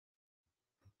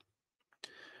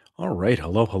All right.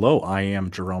 Hello. Hello. I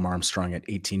am Jerome Armstrong at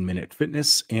 18 Minute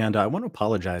Fitness. And I want to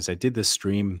apologize. I did this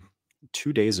stream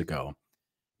 2 days ago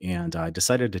and I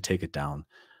decided to take it down.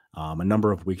 A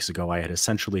number of weeks ago, I had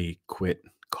essentially quit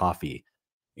coffee,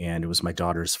 and it was my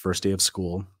daughter's first day of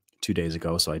school 2 days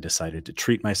ago. So I decided to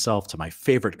treat myself to my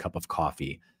favorite cup of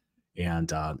coffee.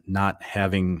 And not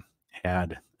having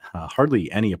had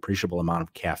hardly any appreciable amount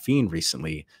of caffeine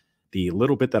recently, the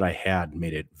little bit that I had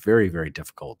made it very, very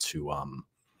difficult to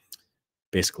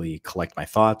basically collect my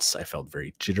thoughts. I felt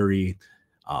very jittery,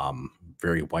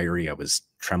 very wiry. I was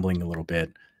trembling a little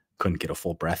bit, couldn't get a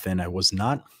full breath in. I was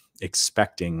not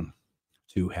expecting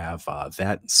to have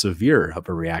that severe of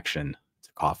a reaction to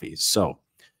coffee. So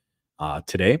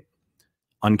today,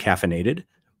 uncaffeinated,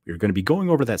 we're going to be going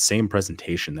over that same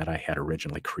presentation that I had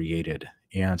originally created.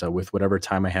 And with whatever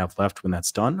time I have left when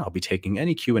that's done, I'll be taking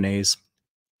any Q&As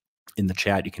in the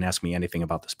chat. You can ask me anything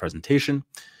about this presentation,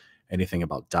 anything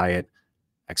about diet,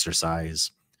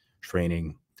 exercise,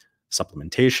 training,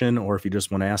 supplementation, or if you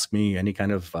just want to ask me any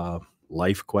kind of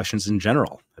life questions in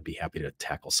general, I'd be happy to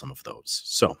tackle some of those.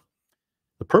 So,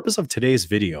 the purpose of today's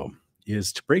video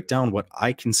is to break down what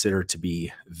I consider to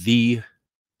be the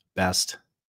best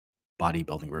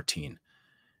bodybuilding routine.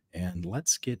 And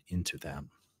let's get into that.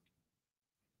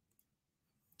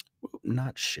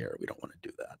 Not share. We don't want to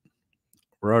do that.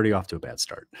 We're already off to a bad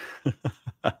start.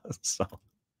 So,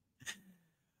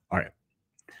 all right.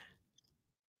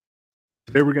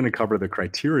 Today, we're going to cover the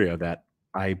criteria that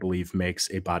I believe makes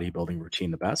a bodybuilding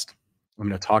routine the best. I'm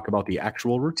going to talk about the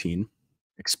actual routine,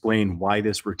 explain why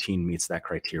this routine meets that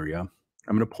criteria.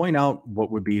 I'm going to point out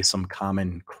what would be some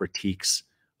common critiques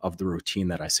of the routine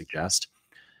that I suggest,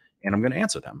 and I'm going to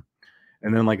answer them.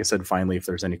 And then, like I said, finally, if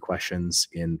there's any questions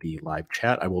in the live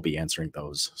chat, I will be answering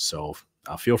those. So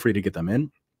feel free to get them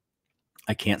in.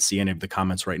 I can't see any of the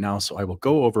comments right now, so I will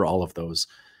go over all of those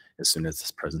as soon as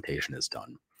this presentation is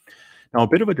done. Now, a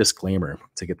bit of a disclaimer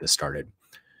to get this started.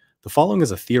 The following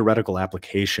is a theoretical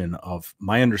application of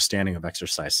my understanding of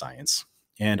exercise science,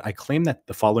 and I claim that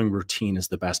the following routine is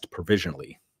the best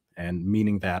provisionally, and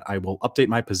meaning that I will update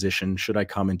my position should I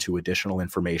come into additional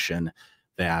information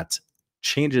that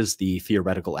changes the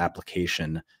theoretical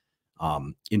application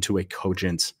into a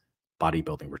cogent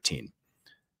bodybuilding routine.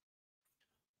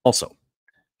 Also,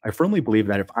 I firmly believe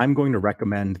that if I'm going to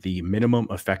recommend the minimum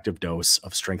effective dose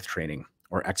of strength training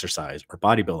or exercise or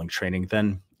bodybuilding training,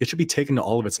 then it should be taken to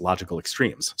all of its logical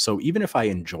extremes. So even if I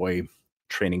enjoy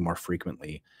training more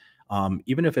frequently,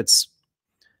 even if it's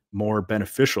more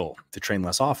beneficial to train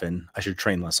less often, I should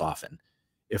train less often.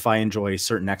 If I enjoy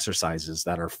certain exercises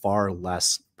that are far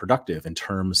less productive in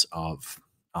terms of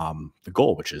the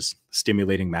goal, which is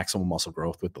stimulating maximal muscle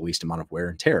growth with the least amount of wear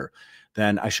and tear,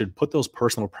 then I should put those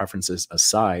personal preferences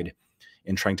aside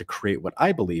in trying to create what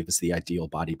I believe is the ideal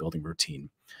bodybuilding routine.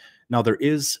 Now, there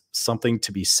is something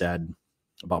to be said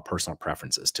about personal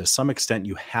preferences. To some extent,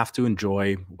 you have to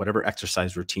enjoy whatever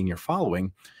exercise routine you're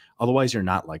following. Otherwise, you're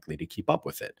not likely to keep up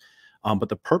with it. But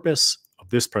the purpose of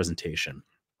this presentation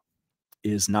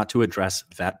is not to address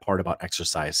that part about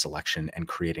exercise selection and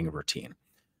creating a routine.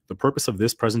 The purpose of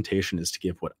this presentation is to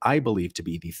give what I believe to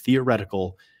be the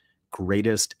theoretical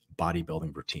greatest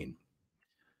bodybuilding routine.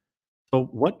 So,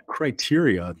 what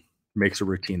criteria makes a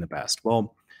routine the best?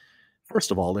 Well, first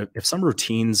of all, if some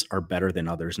routines are better than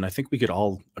others, and I think we could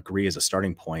all agree as a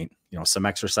starting point, some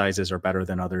exercises are better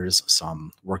than others,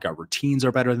 some workout routines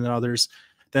are better than others,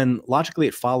 then logically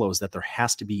it follows that there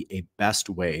has to be a best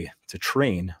way to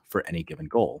train for any given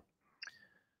goal.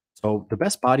 So the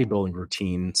best bodybuilding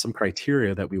routine, some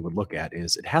criteria that we would look at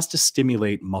is it has to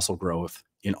stimulate muscle growth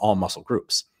in all muscle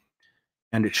groups,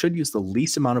 and it should use the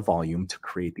least amount of volume to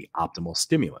create the optimal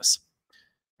stimulus.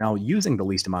 Now, using the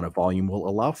least amount of volume will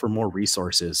allow for more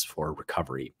resources for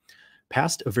recovery.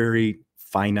 Past a very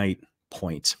finite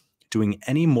point, doing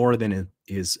any more than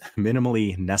is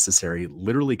minimally necessary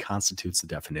literally constitutes the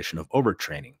definition of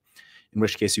overtraining, in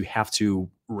which case you have to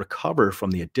recover from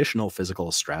the additional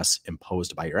physical stress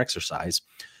imposed by your exercise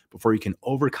before you can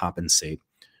overcompensate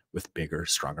with bigger,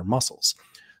 stronger muscles.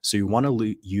 So you want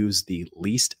to use the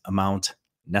least amount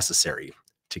necessary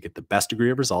to get the best degree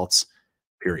of results,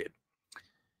 period.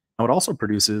 Now, it also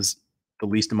produces the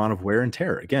least amount of wear and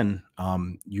tear. Again,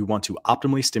 you want to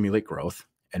optimally stimulate growth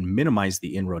and minimize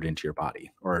the inroad into your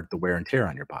body or the wear and tear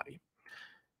on your body.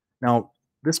 Now,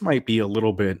 this might be a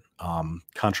little bit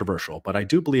controversial, but I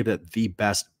do believe that the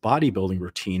best bodybuilding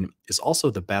routine is also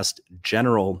the best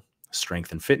general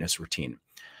strength and fitness routine.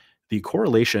 The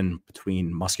correlation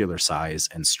between muscular size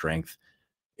and strength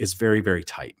is very, very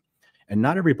tight. And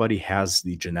not everybody has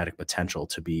the genetic potential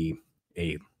to be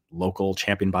a local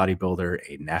champion bodybuilder,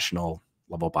 a national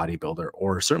level bodybuilder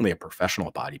or certainly a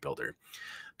professional bodybuilder.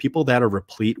 People that are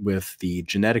replete with the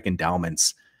genetic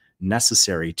endowments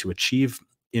necessary to achieve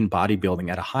in bodybuilding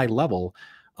at a high level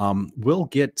will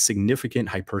get significant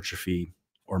hypertrophy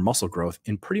or muscle growth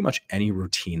in pretty much any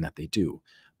routine that they do.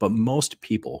 But most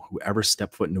people who ever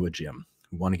step foot into a gym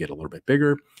who want to get a little bit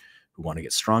bigger, who want to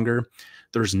get stronger,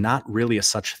 there's not really a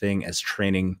such thing as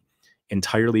training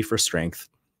entirely for strength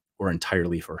or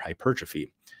entirely for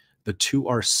hypertrophy. The two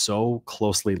are so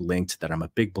closely linked that I'm a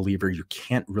big believer you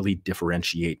can't really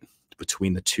differentiate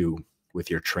between the two with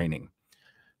your training.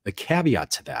 The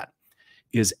caveat to that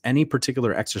is any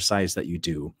particular exercise that you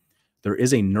do, there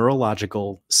is a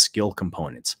neurological skill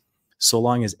component. So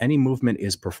long as any movement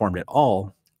is performed at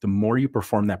all, the more you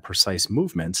perform that precise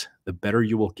movement, the better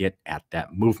you will get at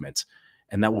that movement.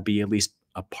 And that will be at least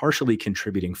a partially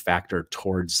contributing factor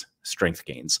towards strength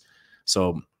gains.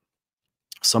 So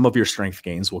some of your strength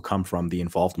gains will come from the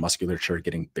involved musculature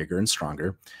getting bigger and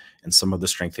stronger, and some of the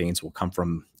strength gains will come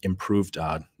from improved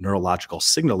neurological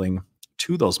signaling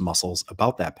to those muscles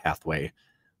about that pathway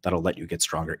that'll let you get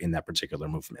stronger in that particular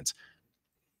movement.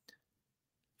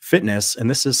 Fitness, and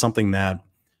this is something that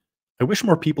I wish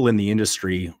more people in the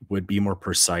industry would be more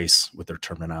precise with their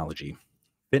terminology.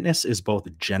 Fitness is both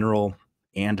general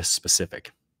and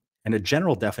specific. And a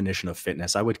general definition of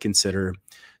fitness I would consider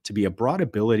to be a broad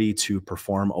ability to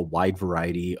perform a wide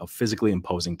variety of physically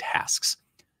imposing tasks.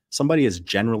 Somebody is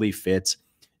generally fit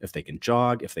if they can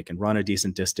jog, if they can run a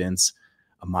decent distance,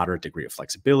 a moderate degree of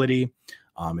flexibility,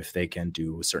 if they can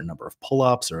do a certain number of pull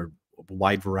ups or a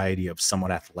wide variety of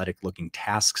somewhat athletic looking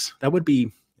tasks. That would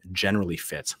be generally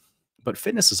fit. But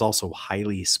fitness is also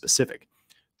highly specific.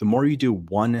 The more you do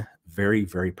one very,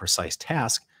 very precise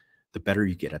task, the better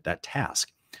you get at that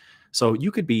task. So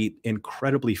you could be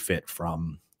incredibly fit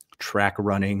from track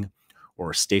running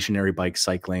or stationary bike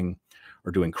cycling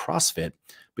or doing CrossFit,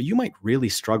 but you might really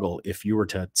struggle if you were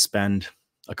to spend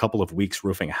a couple of weeks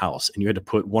roofing a house and you had to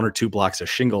put 1 or 2 blocks of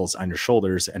shingles on your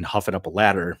shoulders and huff it up a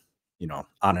ladder,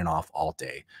 on and off all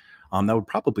day. That would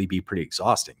probably be pretty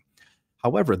exhausting.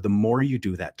 However, the more you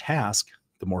do that task,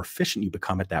 the more efficient you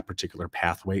become at that particular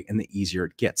pathway and the easier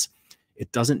it gets.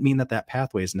 It doesn't mean that that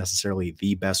pathway is necessarily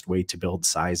the best way to build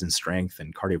size and strength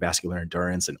and cardiovascular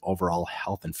endurance and overall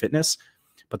health and fitness,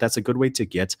 but that's a good way to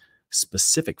get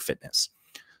specific fitness.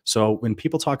 So when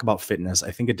people talk about fitness,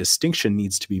 I think a distinction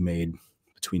needs to be made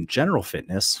between general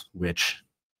fitness, which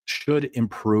should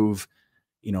improve,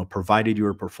 provided you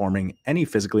are performing any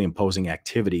physically imposing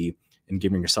activity and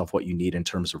giving yourself what you need in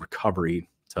terms of recovery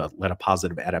to let a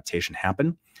positive adaptation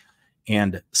happen,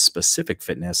 and specific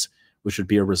fitness, which would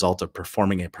be a result of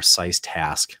performing a precise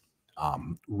task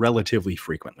relatively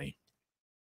frequently.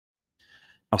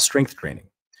 Now, strength training.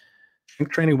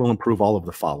 Strength training will improve all of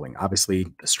the following. Obviously,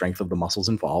 the strength of the muscles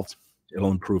involved.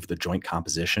 It'll improve the joint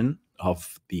composition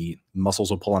of the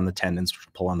muscles will pull on the tendons, which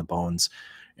will pull on the bones,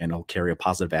 and it'll carry a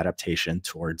positive adaptation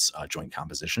towards joint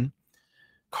composition.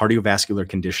 Cardiovascular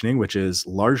conditioning, which is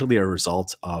largely a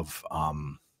result of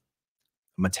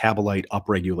metabolite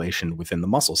upregulation within the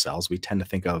muscle cells. We tend to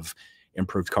think of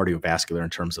improved cardiovascular in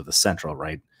terms of the central,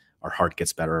 right? Our heart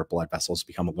gets better, our blood vessels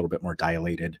become a little bit more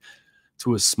dilated.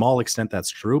 To a small extent, that's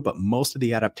true, but most of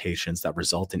the adaptations that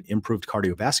result in improved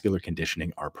cardiovascular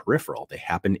conditioning are peripheral. They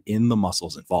happen in the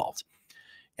muscles involved.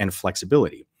 And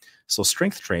flexibility. So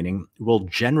strength training will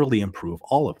generally improve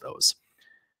all of those.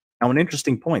 Now, an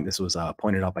interesting point, this was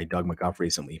pointed out by Doug McGuff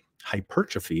recently.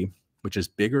 Hypertrophy, which is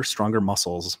bigger, stronger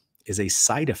muscles, is a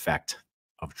side effect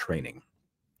of training.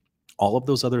 All of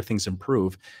those other things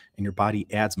improve, and your body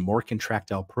adds more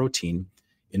contractile protein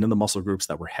into the muscle groups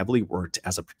that were heavily worked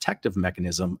as a protective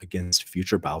mechanism against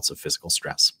future bouts of physical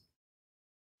stress.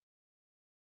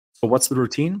 So, what's the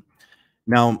routine?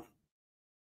 Now,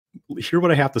 hear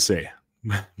what I have to say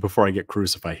before I get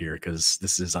crucified here, because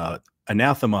this is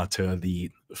anathema to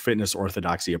the fitness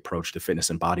orthodoxy approach to fitness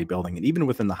and bodybuilding. And even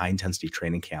within the high intensity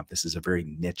training camp, this is a very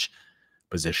niche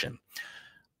position.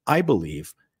 I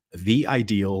believe the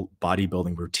ideal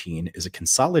bodybuilding routine is a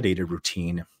consolidated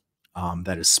routine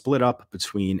that is split up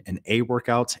between an A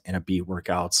workout and a B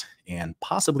workout and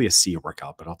possibly a C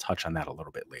workout, but I'll touch on that a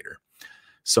little bit later.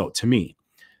 So to me,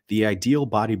 the ideal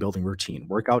bodybuilding routine,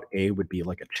 workout A would be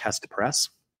like a chest press,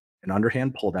 an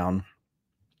underhand pull down,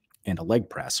 and a leg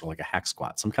press or like a hack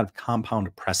squat, some kind of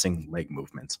compound pressing leg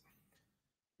movement.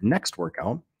 Next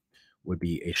workout would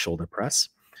be a shoulder press,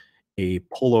 a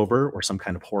pullover or some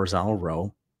kind of horizontal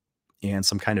row, and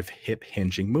some kind of hip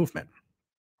hinging movement.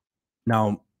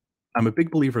 Now, I'm a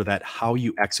big believer that how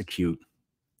you execute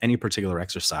any particular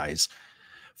exercise,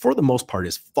 for the most part,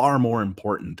 is far more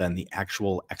important than the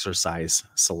actual exercise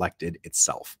selected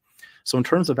itself. So, in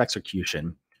terms of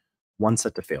execution, one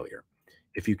set to failure.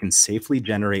 If you can safely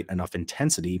generate enough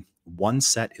intensity, one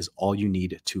set is all you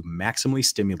need to maximally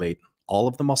stimulate all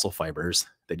of the muscle fibers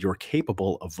that you're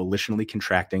capable of volitionally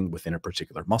contracting within a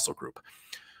particular muscle group.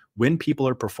 When people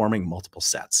are performing multiple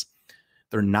sets,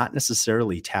 they're not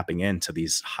necessarily tapping into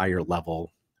these higher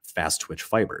level fast twitch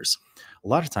fibers. A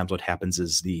lot of times, what happens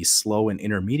is the slow and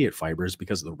intermediate fibers,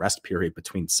 because of the rest period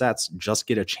between sets, just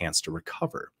get a chance to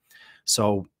recover.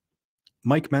 So,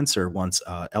 Mike Menser once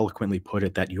eloquently put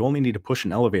it that you only need to push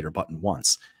an elevator button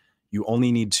once. You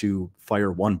only need to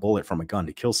fire one bullet from a gun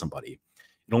to kill somebody.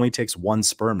 It only takes one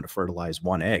sperm to fertilize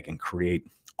one egg and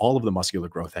create all of the muscular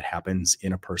growth that happens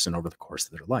in a person over the course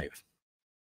of their life.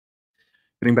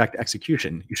 Getting back to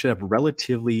execution, you should have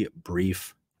relatively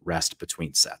brief rest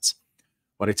between sets.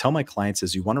 What I tell my clients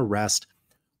is you want to rest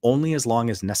only as long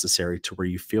as necessary to where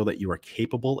you feel that you are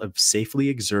capable of safely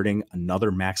exerting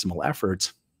another maximal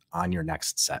effort on your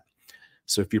next set.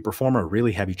 So if you perform a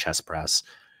really heavy chest press,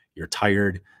 you're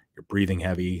tired, you're breathing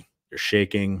heavy, you're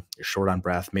shaking, you're short on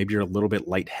breath, maybe you're a little bit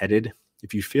lightheaded.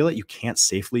 If you feel that you can't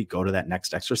safely go to that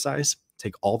next exercise,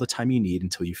 take all the time you need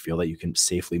until you feel that you can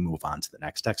safely move on to the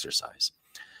next exercise.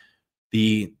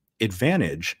 The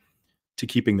advantage to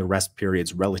keeping the rest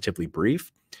periods relatively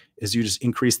brief is you just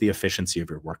increase the efficiency of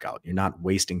your workout. You're not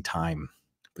wasting time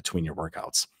between your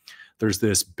workouts. There's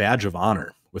this badge of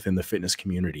honor within the fitness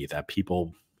community that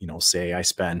people, say I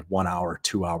spend 1 hour,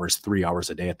 2 hours, 3 hours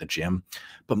a day at the gym,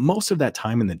 but most of that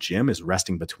time in the gym is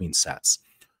resting between sets,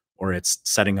 or it's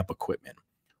setting up equipment,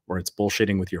 or it's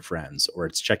bullshitting with your friends, or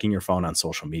it's checking your phone on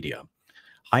social media.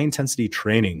 High intensity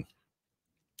training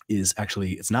is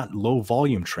actually, it's not low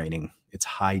volume training, it's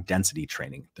high density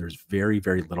training. There's very,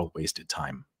 very little wasted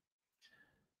time.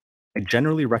 I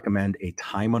generally recommend a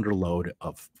time under load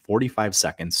of 45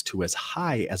 seconds to as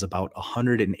high as about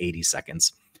 180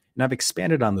 seconds. And I've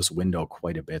expanded on this window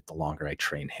quite a bit the longer I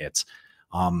train hits.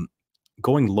 Um,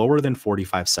 Going lower than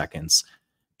 45 seconds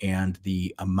and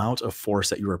the amount of force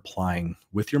that you're applying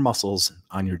with your muscles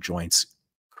on your joints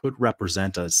could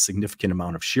represent a significant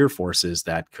amount of shear forces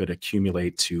that could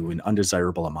accumulate to an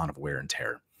undesirable amount of wear and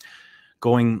tear.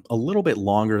 Going a little bit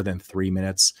longer than 3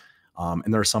 minutes,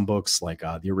 and there are some books like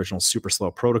the original Super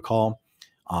Slow Protocol,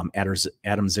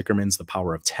 Adam Zickerman's The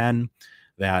Power of 10,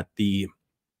 that the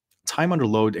time under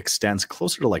load extends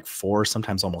closer to like 4,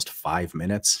 sometimes almost 5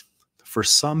 minutes. For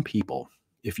some people,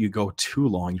 if you go too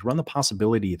long, you run the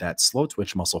possibility that slow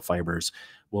twitch muscle fibers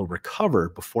will recover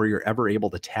before you're ever able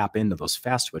to tap into those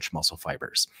fast twitch muscle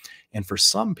fibers. And for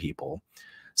some people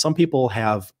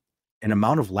have an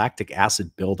amount of lactic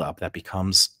acid buildup that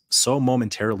becomes so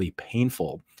momentarily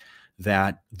painful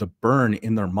that the burn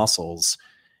in their muscles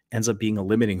ends up being a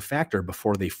limiting factor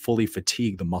before they fully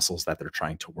fatigue the muscles that they're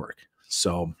trying to work.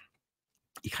 So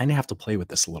you kind of have to play with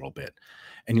this a little bit.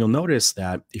 And you'll notice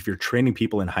that if you're training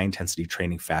people in high intensity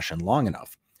training fashion long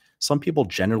enough, some people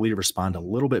generally respond a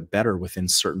little bit better within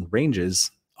certain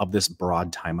ranges of this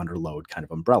broad time under load kind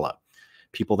of umbrella.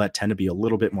 People that tend to be a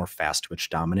little bit more fast twitch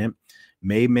dominant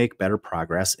may make better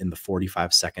progress in the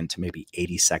 45-second to maybe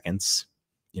 80 seconds,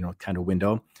 kind of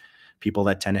window. People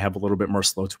that tend to have a little bit more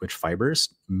slow twitch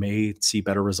fibers may see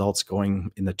better results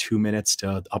going in the 2 minutes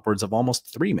to upwards of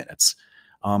almost 3 minutes.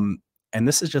 And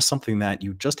this is just something that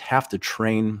you just have to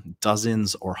train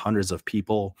dozens or hundreds of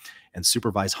people and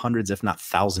supervise hundreds, if not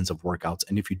thousands of workouts.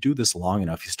 And if you do this long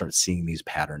enough, you start seeing these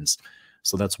patterns.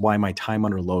 So that's why my time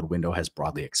under load window has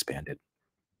broadly expanded.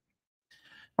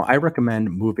 Now, I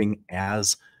recommend moving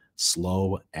as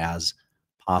slow as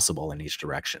possible in each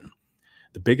direction.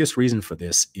 The biggest reason for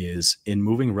this is in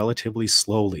moving relatively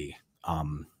slowly,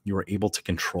 you are able to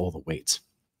control the weight.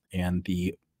 And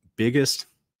the biggest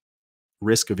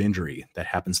risk of injury that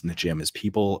happens in the gym is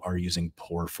people are using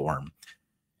poor form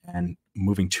and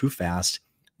moving too fast.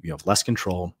 You have less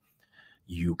control.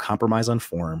 You compromise on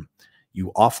form.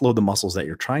 You offload the muscles that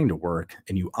you're trying to work,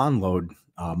 and you unload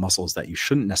muscles that you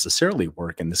shouldn't necessarily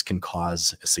work. And this can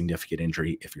cause a significant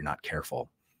injury if you're not careful.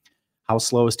 How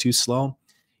slow is too slow?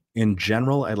 In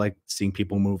general, I like seeing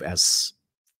people move as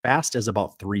fast as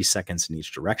about 3 seconds in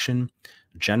each direction.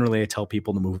 Generally, I tell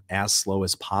people to move as slow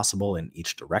as possible in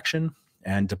each direction.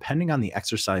 And depending on the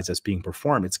exercise that's being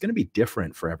performed, it's going to be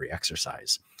different for every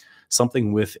exercise.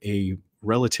 Something with a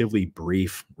relatively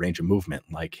brief range of movement,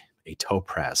 like a toe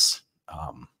press,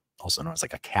 also known as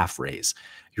like a calf raise,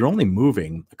 you're only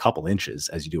moving a couple inches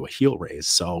as you do a heel raise.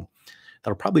 So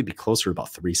that'll probably be closer to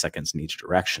about 3 seconds in each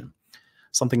direction.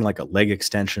 Something like a leg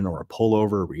extension or a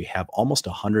pullover where you have almost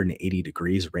 180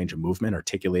 degrees range of movement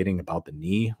articulating about the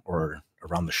knee or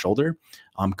around the shoulder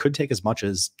could take as much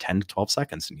as 10 to 12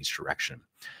 seconds in each direction.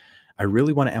 I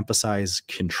really want to emphasize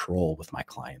control with my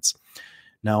clients.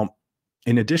 Now,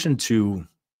 in addition to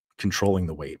controlling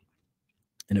the weight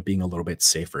and it being a little bit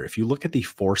safer, if you look at the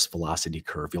force velocity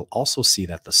curve, you'll also see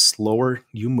that the slower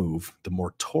you move, the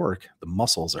more torque the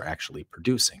muscles are actually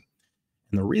producing.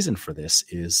 And the reason for this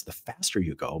is the faster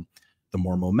you go, the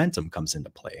more momentum comes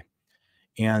into play.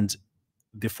 And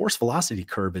the force velocity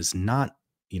curve is not,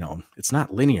 it's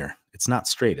not linear. It's not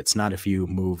straight. It's not if you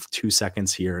move 2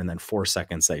 seconds here and then 4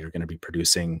 seconds that you're going to be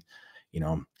producing,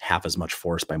 half as much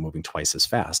force by moving twice as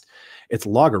fast. It's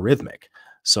logarithmic.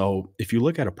 So if you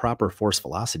look at a proper force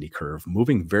velocity curve,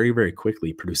 moving very, very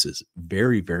quickly produces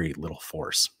very, very little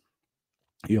force.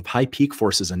 You have high peak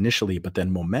forces initially, but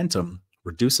then momentum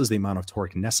reduces the amount of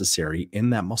torque necessary in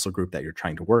that muscle group that you're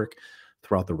trying to work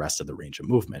throughout the rest of the range of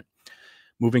movement.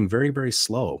 Moving very, very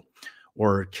slow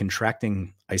or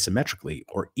contracting isometrically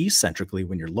or eccentrically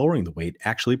when you're lowering the weight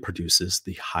actually produces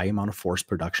the high amount of force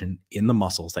production in the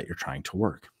muscles that you're trying to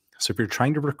work. So if you're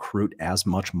trying to recruit as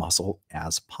much muscle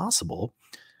as possible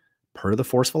per the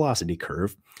force velocity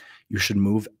curve, you should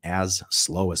move as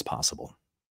slow as possible.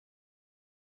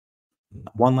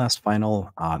 One last final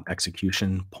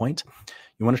execution point.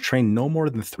 You want to train no more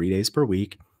than 3 days per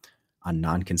week on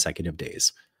non-consecutive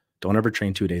days. Don't ever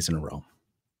train 2 days in a row.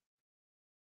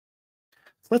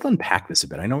 Let's unpack this a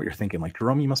bit. I know what you're thinking. Like,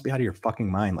 Jerome, you must be out of your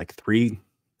fucking mind. Like 3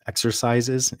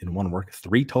 exercises in one work,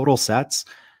 3 total sets.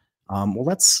 Well,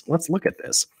 let's look at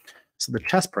this. So the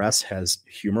chest press has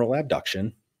humeral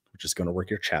abduction, which is going to work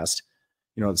your chest.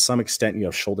 To some extent, you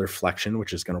have shoulder flexion,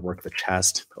 which is going to work the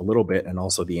chest a little bit, and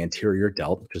also the anterior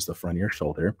delt, which is the front of your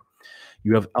shoulder.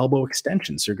 You have elbow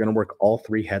extension, so you're going to work all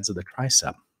 3 heads of the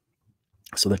tricep.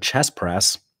 So the chest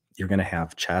press, you're going to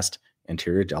have chest,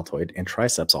 anterior deltoid, and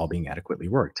triceps all being adequately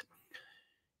worked.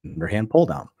 Underhand pull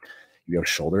down. You have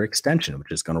shoulder extension,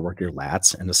 which is going to work your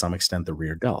lats and to some extent the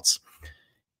rear delts.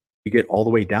 You get all the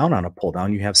way down on a pull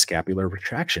down, you have scapular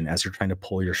retraction as you're trying to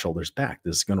pull your shoulders back.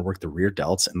 This is going to work the rear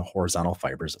delts and the horizontal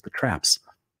fibers of the traps.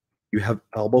 You have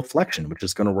elbow flexion, which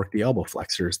is going to work the elbow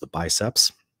flexors, the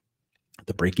biceps,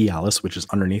 the brachialis, which is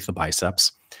underneath the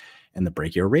biceps, and the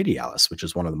brachioradialis, which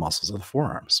is one of the muscles of the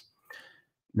forearms.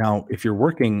 Now, if you're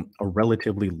working a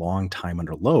relatively long time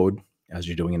under load, as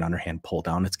you're doing an underhand pull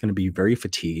down, it's going to be very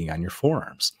fatiguing on your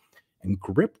forearms. And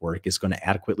grip work is going to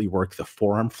adequately work the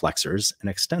forearm flexors and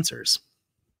extensors.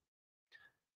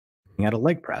 Looking at a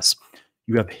leg press,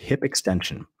 you have hip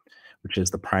extension, which is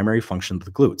the primary function of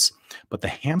the glutes, but the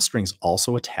hamstrings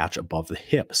also attach above the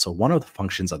hip. So one of the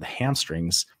functions of the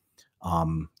hamstrings,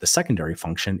 the secondary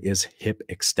function is hip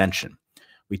extension.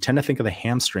 We tend to think of the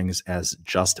hamstrings as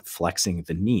just flexing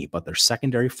the knee, but their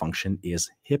secondary function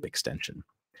is hip extension.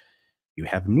 You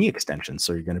have knee extension,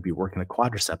 so you're going to be working the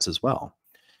quadriceps as well.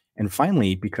 And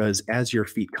finally, because as your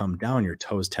feet come down, your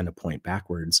toes tend to point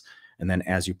backwards. And then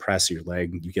as you press your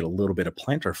leg, you get a little bit of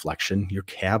plantar flexion. Your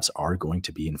calves are going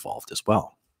to be involved as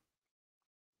well.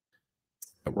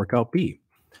 Workout B.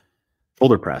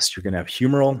 Shoulder press. You're going to have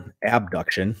humeral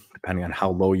abduction, depending on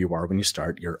how low you are when you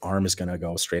start. Your arm is going to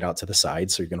go straight out to the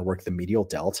side. So you're going to work the medial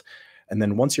delt. And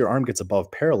then once your arm gets above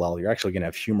parallel, you're actually going to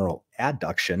have humeral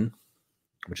adduction,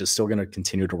 which is still going to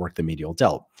continue to work the medial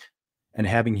delt. And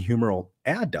having humeral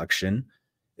adduction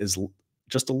is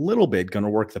just a little bit going to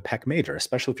work the pec major,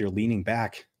 especially if you're leaning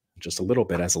back just a little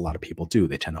bit, as a lot of people do.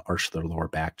 They tend to arch their lower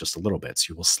back just a little bit.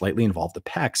 So you will slightly involve the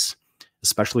pecs,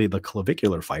 especially the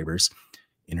clavicular fibers,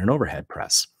 in an overhead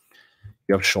press.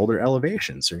 You have shoulder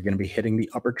elevation, so you're going to be hitting the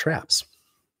upper traps.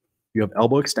 You have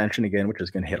elbow extension again, which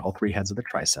is going to hit all 3 heads of the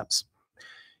triceps.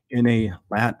 In a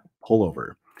lat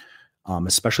pullover,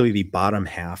 especially the bottom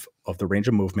half of the range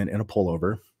of movement in a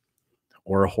pullover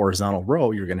or a horizontal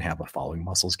row, you're going to have the following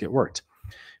muscles get worked.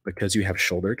 Because you have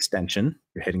shoulder extension,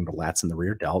 you're hitting the lats and the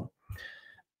rear delt.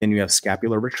 Then you have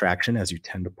scapular retraction as you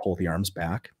tend to pull the arms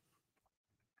back.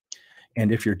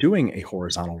 And if you're doing a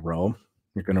horizontal row,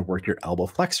 you're going to work your elbow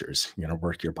flexors. You're going to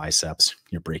work your biceps,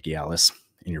 your brachialis,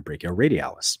 and your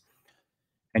brachioradialis.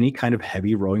 Any kind of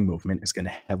heavy rowing movement is going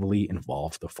to heavily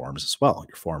involve the forearms as well,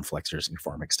 your forearm flexors and your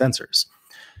forearm extensors.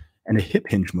 And a hip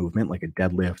hinge movement like a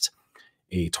deadlift,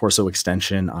 a torso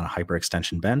extension on a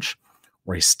hyperextension bench,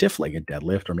 or a stiff-legged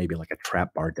deadlift, or maybe like a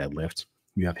trap bar deadlift,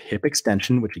 you have hip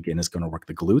extension, which again is going to work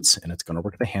the glutes and it's going to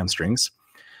work the hamstrings.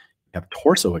 You have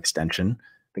torso extension.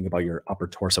 Think about your upper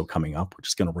torso coming up, which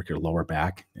is going to work your lower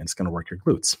back and it's going to work your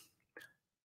glutes.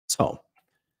 So,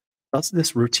 does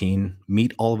this routine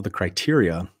meet all of the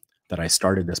criteria that I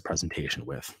started this presentation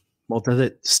with? Well, does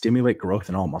it stimulate growth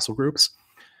in all muscle groups?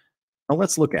 Now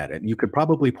let's look at it. You could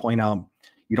probably point out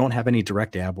you don't have any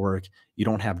direct ab work. You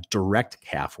don't have direct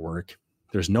calf work.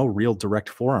 There's no real direct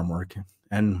forearm work.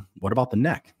 And what about the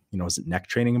neck? Is neck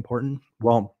training important?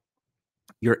 Well,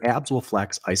 your abs will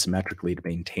flex isometrically to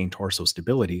maintain torso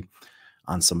stability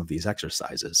on some of these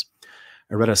exercises.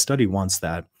 I read a study once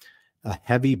that a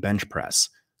heavy bench press,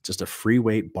 just a free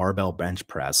weight barbell bench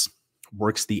press,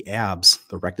 works the abs,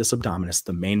 the rectus abdominis,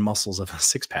 the main muscles of a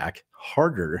six pack,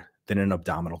 harder than an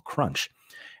abdominal crunch.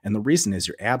 And the reason is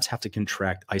your abs have to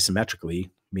contract isometrically,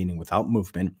 meaning without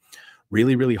movement,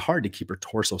 really, really hard to keep your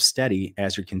torso steady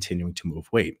as you're continuing to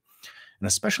move weight. And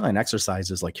especially on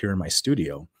exercises like here in my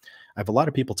studio, I have a lot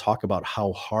of people talk about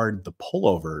how hard the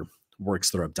pullover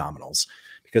works their abdominals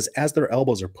because as their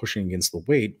elbows are pushing against the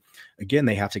weight, again,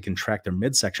 they have to contract their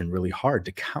midsection really hard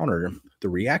to counter the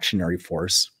reactionary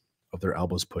force of their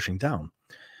elbows pushing down.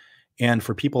 And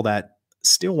for people that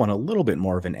still want a little bit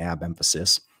more of an ab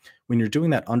emphasis, when you're doing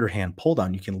that underhand pull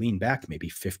down, you can lean back maybe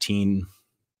 15,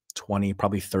 20,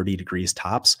 probably 30 degrees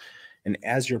tops. And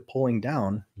as you're pulling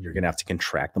down, you're going to have to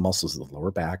contract the muscles of the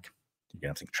lower back. You're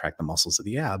going to have to contract the muscles of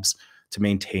the abs to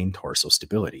maintain torso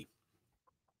stability.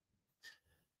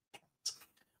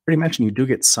 Already mentioned you do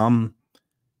get some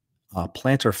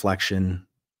plantar flexion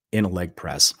in a leg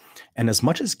press. And as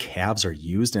much as calves are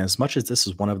used, and as much as this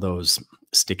is one of those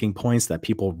sticking points that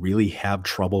people really have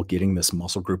trouble getting this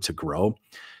muscle group to grow,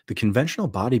 the conventional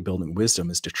bodybuilding wisdom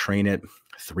is to train it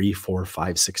 3, 4,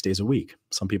 5, 6 days a week.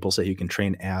 Some people say you can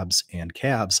train abs and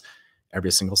calves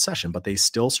every single session, but they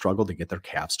still struggle to get their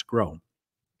calves to grow.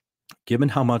 Given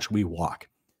how much we walk,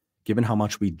 given how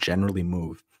much we generally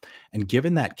move, and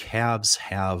given that calves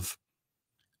have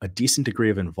a decent degree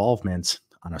of involvement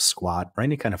on a squat or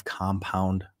any kind of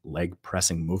compound leg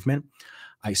pressing movement,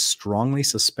 I strongly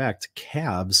suspect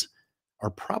calves are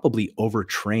probably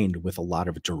overtrained with a lot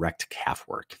of direct calf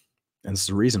work. And it's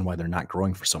the reason why they're not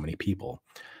growing for so many people.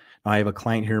 Now, I have a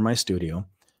client here in my studio.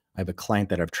 I have a client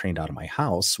that I've trained out of my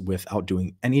house without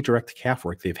doing any direct calf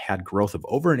work. They've had growth of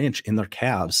over an inch in their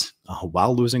calves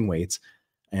while losing weights.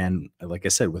 And like I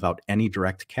said, without any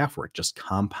direct calf work, just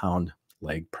compound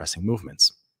leg pressing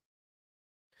movements.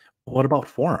 What about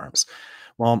forearms?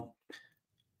 Well,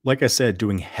 like I said,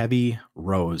 doing heavy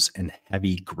rows and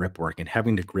heavy grip work and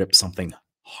having to grip something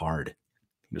hard.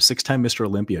 Six-time Mr.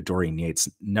 Olympia Dorian Yates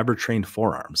never trained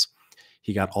forearms.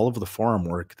 He got all of the forearm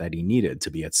work that he needed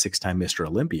to be at six-time Mr.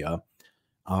 Olympia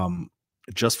um,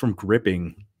 just from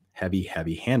gripping heavy,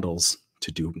 heavy handles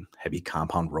to do heavy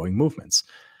compound rowing movements.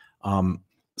 Um,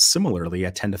 Similarly,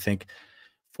 I tend to think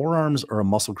forearms are a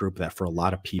muscle group that for a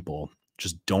lot of people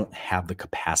just don't have the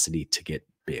capacity to get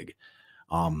big.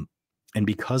 Um, and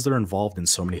because they're involved in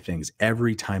so many things,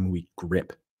 every time we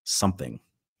grip something,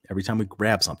 every time we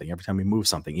grab something, every time we move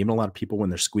something, even a lot of people when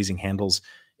they're squeezing handles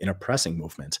in a pressing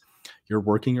movement, you're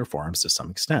working your forearms to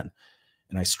some extent.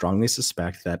 And I strongly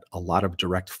suspect that a lot of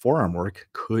direct forearm work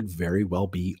could very well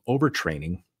be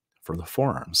overtraining for the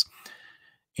forearms.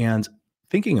 And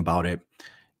thinking about it,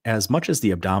 as much as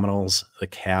the abdominals, the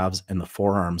calves, and the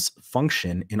forearms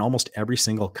function in almost every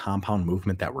single compound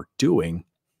movement that we're doing,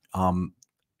 um,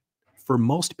 for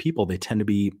most people, they tend to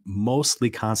be mostly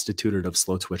constituted of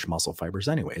slow twitch muscle fibers,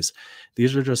 anyways.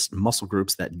 These are just muscle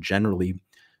groups that generally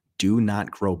do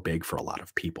not grow big for a lot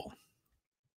of people.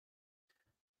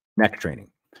 Neck training.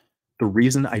 The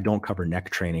reason I don't cover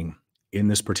neck training in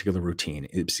this particular routine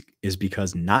is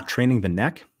because not training the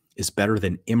neck is better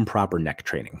than improper neck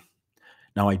training.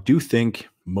 Now, I do think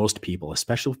most people,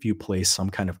 especially if you play some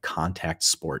kind of contact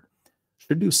sport,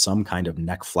 should do some kind of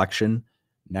neck flexion,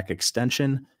 neck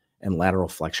extension, and lateral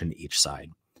flexion each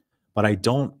side. But I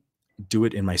don't do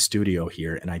it in my studio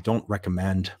here, and I don't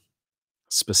recommend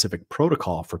specific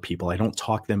protocol for people. I don't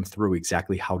talk them through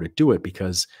exactly how to do it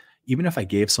because even if I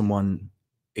gave someone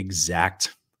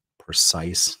exact,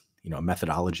 precise,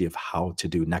 methodology of how to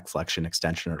do neck flexion,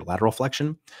 extension, or lateral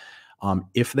flexion,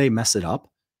 if they mess it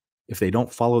up, if they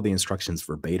don't follow the instructions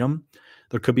verbatim,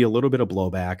 there could be a little bit of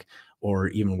blowback, or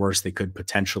even worse, they could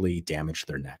potentially damage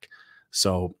their neck.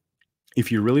 So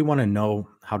if you really want to know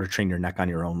how to train your neck on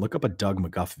your own, look up a Doug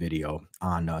McGuff video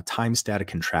on time static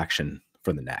contraction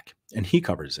for the neck, and he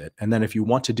covers it. And then if you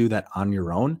want to do that on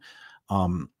your own,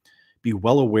 um, be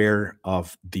well aware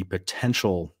of the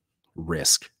potential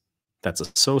risk that's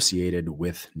associated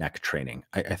with neck training.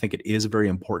 I think it is very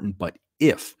important, but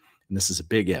and this is a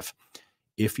big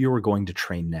if you are going to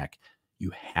train neck,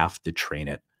 you have to train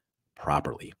it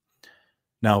properly.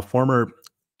 Now, former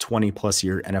 20-plus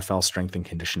year NFL strength and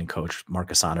conditioning coach, Mark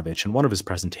Asanovich, in one of his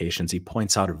presentations, he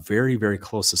points out a very, very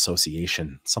close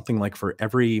association, something like for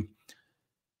every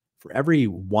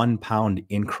 1 pound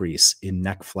increase in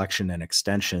neck flexion and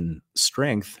extension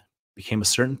strength became a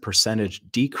certain percentage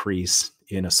decrease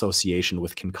in association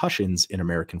with concussions in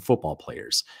American football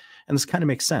players. And this kind of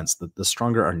makes sense. The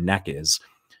stronger our neck is,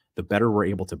 the better we're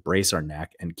able to brace our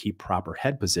neck and keep proper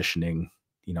head positioning,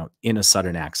 in a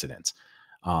sudden accident,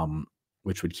 um,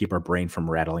 which would keep our brain from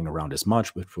rattling around as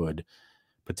much, which would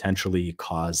potentially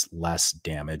cause less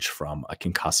damage from a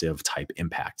concussive type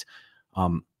impact.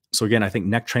 So again, I think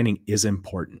neck training is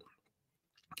important,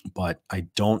 but I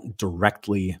don't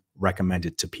directly recommend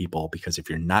it to people because if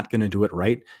you're not going to do it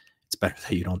right, it's better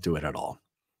that you don't do it at all.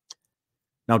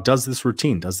 Now, does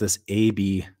this A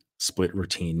B split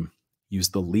routine use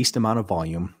the least amount of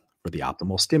volume for the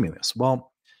optimal stimulus?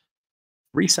 Well,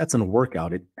 3 sets in a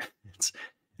workout, it's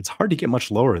it's hard to get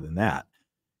much lower than that.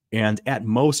 And at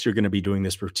most, you're going to be doing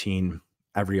this routine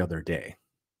every other day.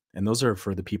 And those are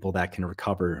for the people that can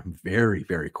recover very,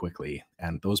 very quickly.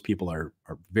 And those people are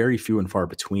very few and far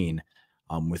between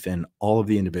within all of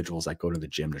the individuals that go to the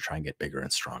gym to try and get bigger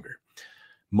and stronger.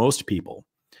 Most people,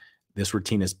 this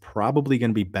routine is probably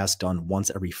going to be best done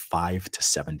once every 5 to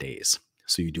 7 days.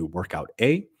 So you do workout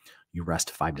A, you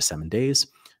rest 5 to 7 days.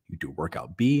 You do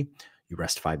workout B, you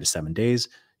rest 5 to 7 days.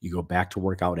 You go back to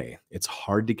workout A. It's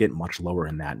hard to get much lower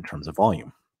in that in terms of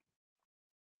volume.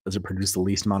 Does it produce the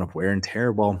least amount of wear and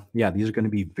tear? Well, yeah, these are going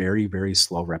to be very, very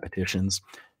slow repetitions,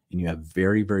 and you have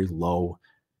very, very low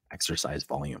exercise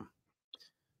volume.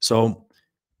 So,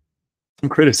 some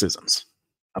criticisms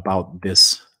about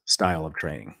this style of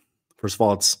training. First of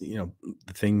all,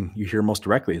 the thing you hear most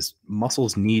directly is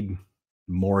muscles need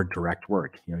more direct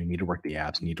work. You need to work the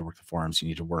abs, you need to work the forearms, you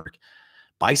need to work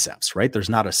biceps, right? There's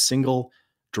not a single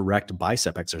direct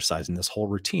bicep exercise in this whole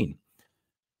routine.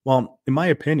 Well, in my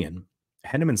opinion,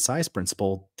 Henneman's size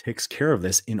principle takes care of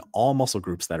this in all muscle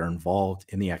groups that are involved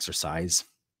in the exercise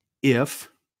if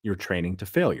you're training to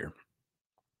failure.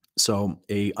 So,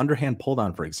 a underhand pull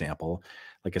down, for example,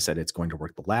 like I said, it's going to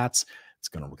work the lats, it's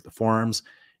going to work the forearms,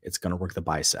 it's going to work the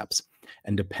biceps.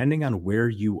 And depending on where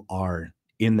you are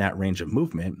in that range of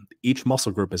movement, each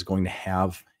muscle group is going to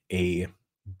have a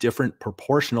different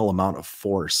proportional amount of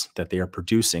force that they are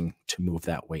producing to move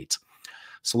that weight.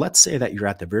 So, let's say that you're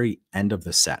at the very end of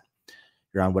the set.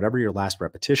 You're on whatever your last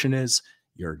repetition is,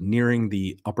 you're nearing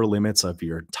the upper limits of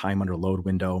your time under load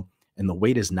window, and the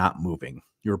weight is not moving.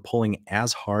 You're pulling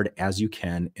as hard as you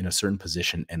can in a certain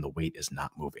position, and the weight is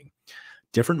not moving.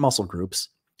 Different muscle groups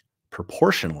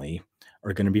proportionally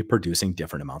are going to be producing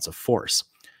different amounts of force.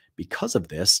 Because of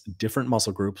this, different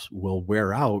muscle groups will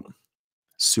wear out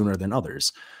sooner than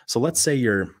others. So let's say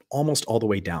you're almost all the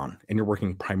way down and you're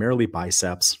working primarily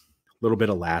biceps, a little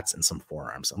bit of lats, and some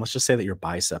forearms. And let's just say that your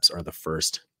biceps are the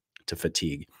first to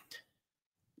fatigue.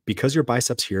 Because your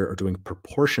biceps here are doing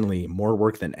proportionally more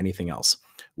work than anything else,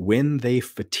 when they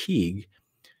fatigue,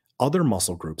 other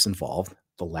muscle groups involved,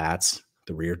 the lats,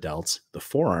 the rear delts, the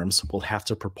forearms, will have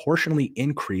to proportionally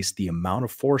increase the amount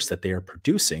of force that they are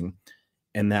producing,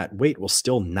 and that weight will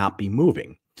still not be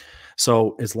moving.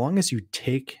 So as long as you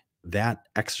take that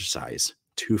exercise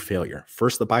to failure,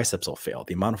 first the biceps will fail.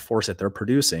 The amount of force that they're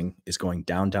producing is going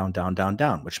down, down, down, down,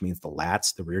 down, which means the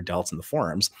lats, the rear delts, and the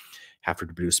forearms have to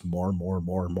produce more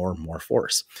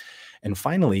force. And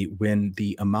finally, when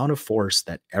the amount of force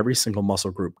that every single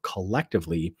muscle group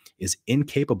collectively is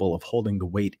incapable of holding the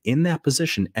weight in that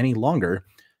position any longer,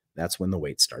 that's when the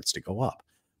weight starts to go up.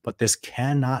 But this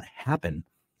cannot happen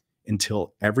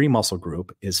until every muscle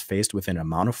group is faced with an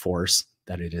amount of force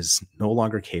that it is no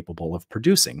longer capable of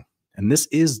producing. And this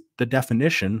is the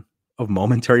definition of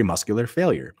momentary muscular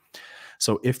failure.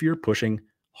 So if you're pushing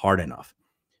hard enough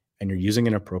and you're using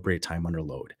an appropriate time under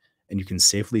load, and you can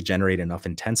safely generate enough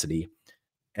intensity,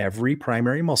 every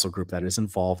primary muscle group that is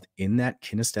involved in that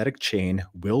kinesthetic chain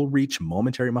will reach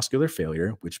momentary muscular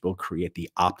failure, which will create the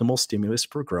optimal stimulus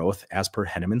for growth as per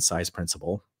Henneman's size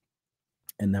principle,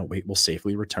 and that weight will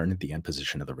safely return at the end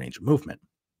position of the range of movement.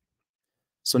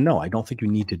 So no, I don't think you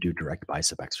need to do direct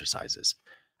bicep exercises.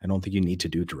 I don't think you need to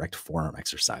do direct forearm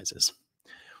exercises.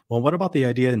 Well, what about the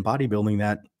idea in bodybuilding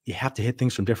that you have to hit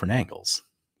things from different angles?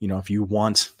 If you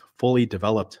want fully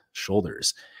developed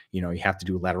shoulders, you have to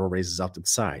do lateral raises out to the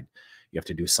side. You have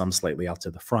to do some slightly out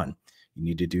to the front. You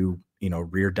need to do,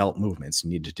 rear delt movements. You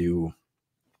need to do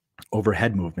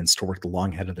overhead movements to work the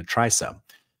long head of the tricep.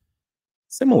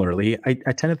 Similarly, I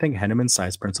tend to think Henneman's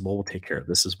size principle will take care of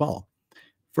this as well.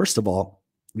 First of all,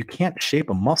 you can't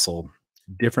shape a muscle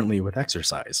differently with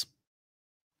exercise.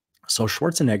 So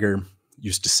Schwarzenegger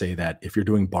used to say that if you're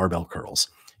doing barbell curls,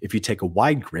 if you take a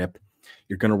wide grip,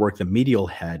 you're going to work the medial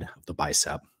head of the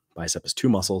bicep. Bicep is two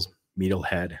muscles, medial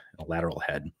head and a lateral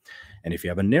head. And if you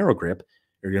have a narrow grip,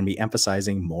 you're going to be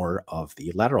emphasizing more of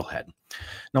the lateral head.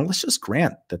 Now, let's just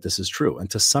grant that this is true. And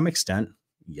to some extent,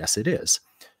 yes, it is.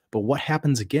 But what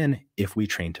happens again if we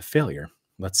train to failure?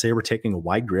 let's say we're taking a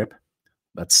wide grip.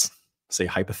 Let's say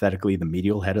hypothetically the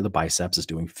medial head of the biceps is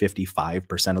doing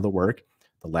 55% of the work,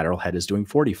 the lateral head is doing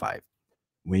 45.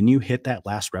 When you hit that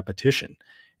last repetition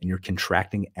and you're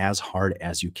contracting as hard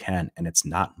as you can and it's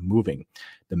not moving,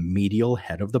 the medial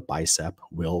head of the bicep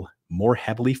will more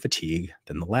heavily fatigue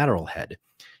than the lateral head.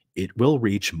 It will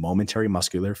reach momentary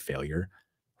muscular failure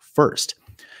first.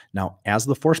 Now, as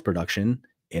the force production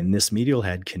in this medial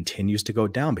head continues to go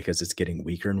down because it's getting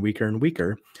weaker and weaker and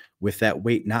weaker, with that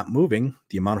weight not moving,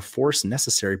 the amount of force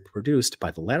necessary produced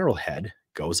by the lateral head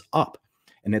goes up.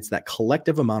 And it's that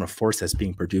collective amount of force that's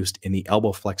being produced in the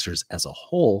elbow flexors as a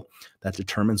whole that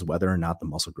determines whether or not the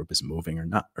muscle group is moving or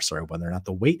not, or sorry, whether or not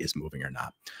the weight is moving or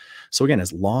not. So again,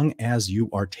 as long as you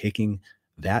are taking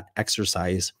that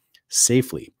exercise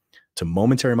safely to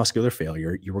momentary muscular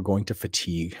failure, you are going to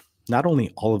fatigue not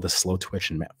only all of the slow twitch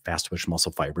and fast twitch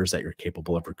muscle fibers that you're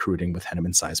capable of recruiting with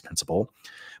Henneman's size principle,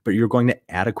 but you're going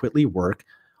to adequately work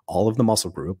all of the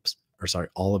muscle groups, or sorry,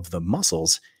 all of the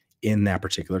muscles in that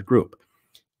particular group.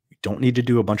 You don't need to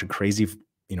do a bunch of crazy,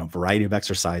 variety of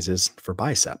exercises for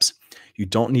biceps. You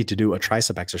don't need to do a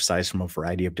tricep exercise from a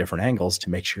variety of different angles to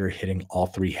make sure you're hitting all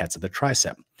three heads of the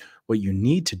tricep. What you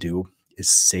need to do is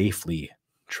safely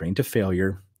train to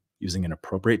failure using an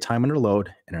appropriate time under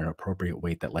load and an appropriate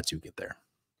weight that lets you get there.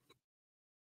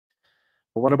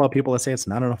 But what about people that say it's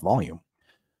not enough volume?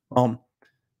 Well,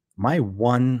 my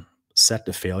one set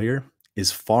to failure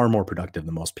is far more productive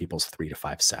than most people's 3 to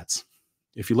 5 sets.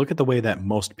 If you look at the way that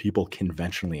most people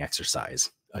conventionally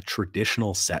exercise, a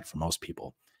traditional set for most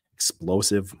people,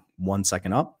 explosive 1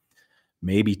 second up,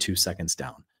 maybe 2 seconds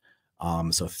down.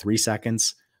 So 3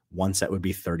 seconds, one set would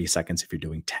be 30 seconds if you're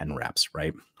doing 10 reps,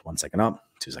 right? 1 second up,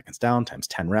 2 seconds down times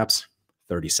 10 reps,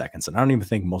 30 seconds. And I don't even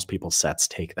think most people's sets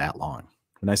take that long.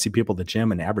 When I see people at the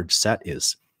gym, an average set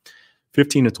is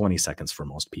 15 to 20 seconds for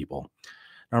most people.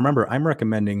 Now, remember, I'm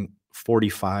recommending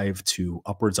 45 to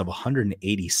upwards of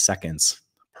 180 seconds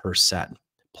per set.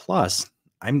 Plus,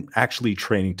 I'm actually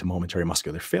training to momentary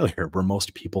muscular failure where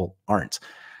most people aren't.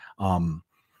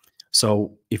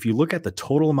 So if you look at the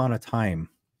total amount of time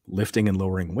lifting and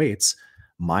lowering weights,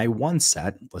 my one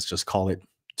set, let's just call it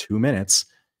 2 minutes,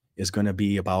 is going to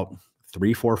be about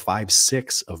 3, 4, 5,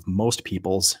 6 of most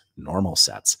people's normal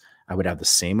sets. I would have the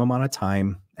same amount of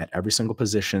time at every single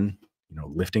position,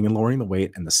 lifting and lowering the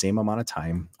weight, and the same amount of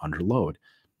time under load.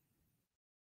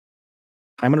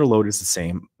 Time under load is the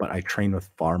same, but I train with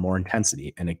far more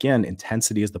intensity. And again,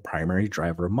 intensity is the primary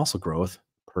driver of muscle growth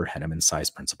per Henneman's size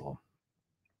principle.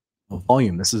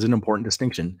 Volume, this is an important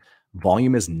distinction.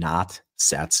 Volume is not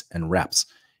sets and reps.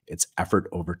 It's effort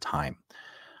over time.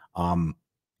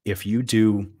 If you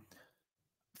do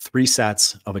 3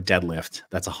 sets of a deadlift,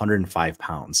 that's 105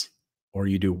 pounds, or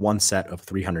you do 1 set of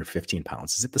 315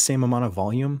 pounds, is it the same amount of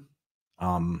volume?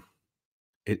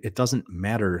 It doesn't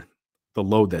matter the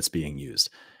load that's being used.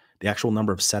 The actual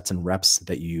number of sets and reps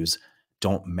that you use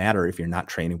don't matter if you're not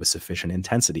training with sufficient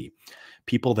intensity.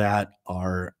 People that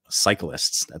are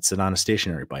cyclists that sit on a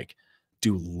stationary bike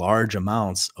do large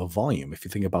amounts of volume. If you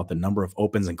think about the number of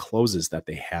opens and closes that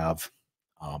they have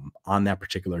on that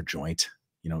particular joint,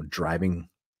 driving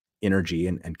energy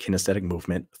and kinesthetic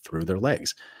movement through their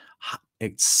legs.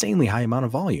 Insanely high amount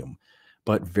of volume,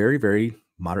 but very, very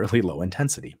moderately low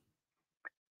intensity.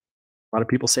 A lot of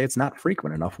people say it's not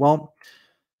frequent enough. Well,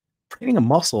 training a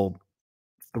muscle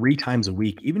 3 times a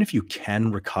week, even if you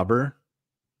can recover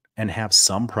and have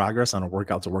some progress on a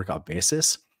workout to workout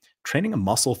basis, training a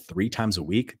muscle 3 times a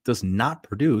week does not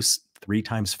produce 3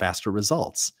 times faster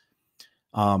results.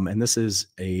 And this is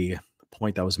a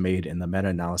point that was made in the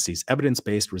meta-analyses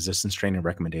evidence-based resistance training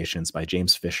recommendations by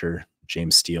James Fisher,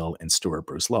 James Steele, and Stuart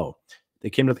Bruce Lowe. They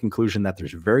came to the conclusion that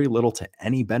there's very little to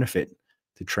any benefit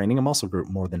to training a muscle group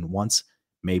more than once,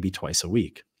 maybe twice a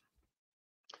week.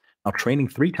 Now, training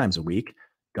 3 times a week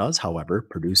does, however,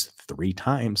 produce 3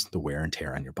 times the wear and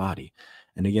tear on your body.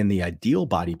 And again, the ideal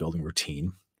bodybuilding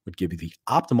routine would give you the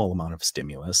optimal amount of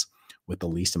stimulus with the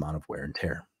least amount of wear and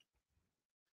tear.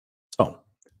 So,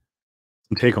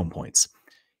 some take-home points.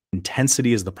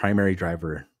 Intensity is the primary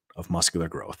driver of muscular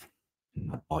growth,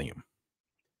 not volume.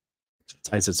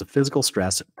 Exercise is a physical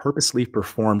stress purposely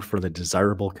performed for the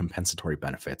desirable compensatory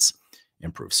benefits: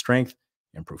 improve strength,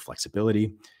 improve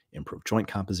flexibility, improve joint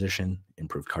composition,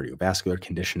 improve cardiovascular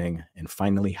conditioning, and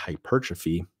finally,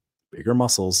 hypertrophy, bigger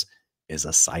muscles, is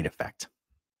a side effect.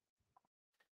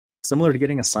 Similar to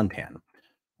getting a suntan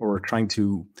or trying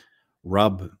to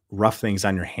rub rough things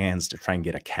on your hands to try and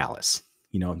get a callus.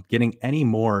 Getting any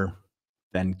more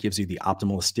than gives you the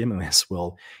optimal stimulus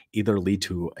will either lead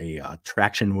to a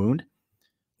traction wound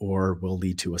or will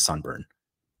lead to a sunburn.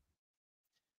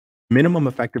 Minimum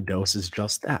effective dose is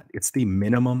just that. It's the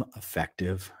minimum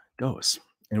effective dose.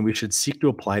 And we should seek to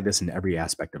apply this in every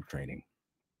aspect of training.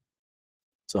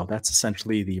 So that's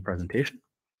essentially the presentation.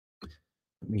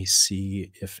 Let me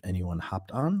see if anyone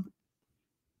hopped on.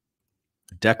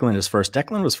 Declan is first.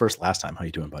 Declan was first last time. How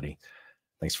you doing, buddy?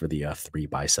 Thanks for the 3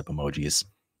 bicep emojis.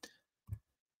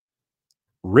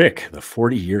 Rick, the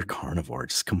 40-year carnivore,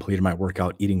 just completed my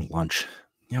workout eating lunch.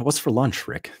 Yeah, what's for lunch,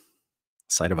 Rick?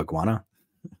 Side of iguana?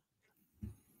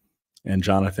 And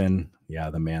Jonathan, yeah,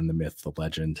 the man, the myth, the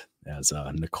legend, as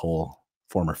Nicole,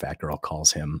 former Fat Girl,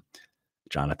 calls him.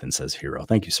 Jonathan says hero.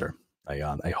 Thank you, sir.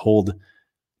 I hold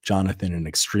Jonathan in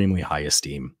extremely high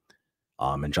esteem.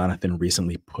 And Jonathan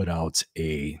recently put out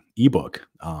a ebook,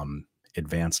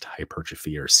 Advanced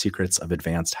Hypertrophy or Secrets of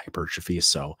Advanced Hypertrophy.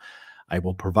 So I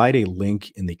will provide a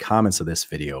link in the comments of this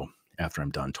video after I'm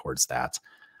done towards that.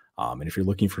 And if you're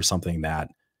looking for something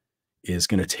that is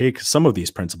going to take some of these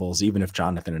principles, even if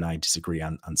Jonathan and I disagree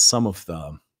on some of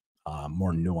the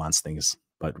more nuanced things,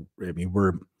 but I mean,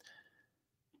 we're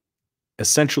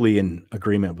essentially in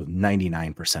agreement with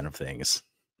 99% of things.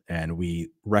 And we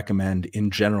recommend,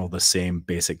 in general, the same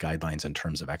basic guidelines in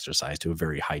terms of exercise to a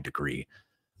very high degree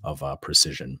of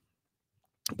precision.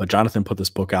 But Jonathan put this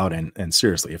book out, and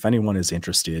seriously, if anyone is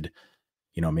interested,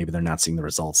 you know, maybe they're not seeing the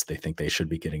results they think they should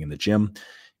be getting in the gym,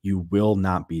 you will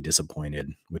not be disappointed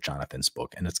with Jonathan's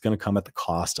book. And it's going to come at the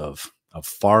cost of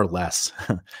far less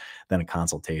than a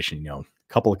consultation. You know,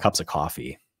 a couple of cups of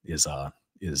coffee is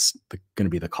going to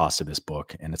be the cost of this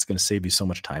book. And it's going to save you so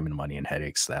much time and money and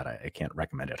headaches that I can't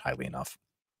recommend it highly enough.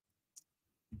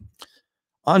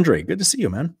 Andre, good to see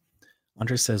you, man.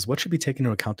 Andre says, what should be taken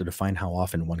into account to define how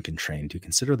often one can train? Do you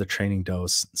consider the training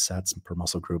dose, sets per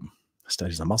muscle group,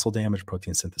 studies on muscle damage,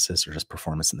 protein synthesis, or just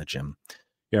performance in the gym?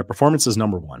 Yeah, performance is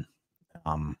number one.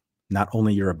 Not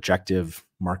only your objective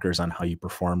markers on how you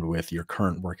performed with your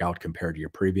current workout compared to your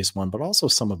previous one, but also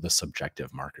some of the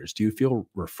subjective markers. Do you feel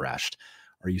refreshed?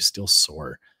 Are you still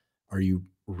sore? Are you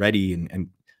ready and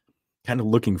kind of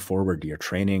looking forward to your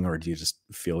training, or do you just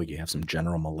feel like you have some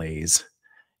general malaise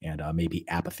and maybe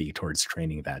apathy towards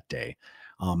training that day?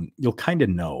 You'll kind of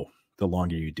know the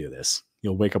longer you do this.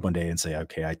 You'll wake up one day and say,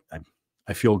 okay,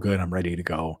 I feel good. I'm ready to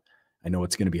go. I know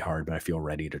it's going to be hard, but I feel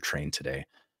ready to train today.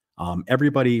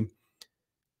 Everybody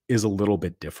is a little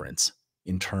bit different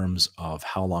in terms of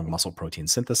how long muscle protein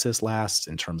synthesis lasts,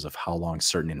 in terms of how long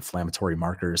certain inflammatory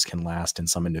markers can last in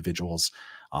some individuals.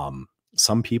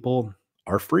 Some people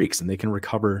are freaks and they can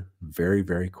recover very,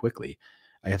 very quickly.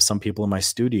 I have some people in my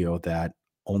studio that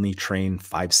only train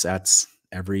 5 sets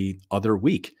every other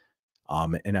week.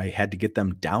 And I had to get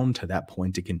them down to that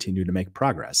point to continue to make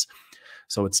progress.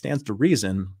 So it stands to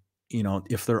reason, you know,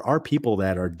 if there are people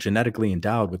that are genetically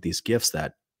endowed with these gifts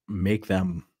that make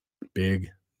them big,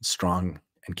 strong,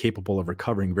 and capable of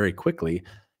recovering very quickly, you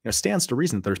know, it stands to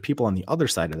reason that there's people on the other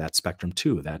side of that spectrum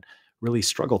too that really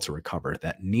struggle to recover,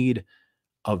 that need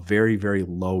a very, very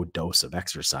low dose of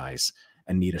exercise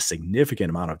and need a significant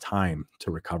amount of time to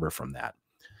recover from that.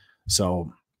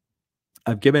 So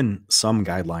I've given some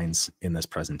guidelines in this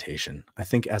presentation. I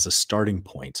think as a starting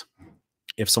point,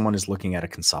 if someone is looking at a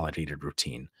consolidated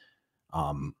routine,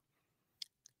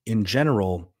 in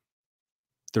general,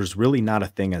 there's really not a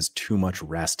thing as too much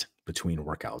rest between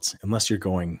workouts, unless you're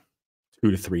going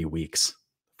 2 to 3 weeks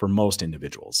for most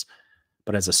individuals.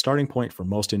 But as a starting point for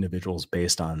most individuals,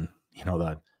 based on, you know,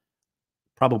 the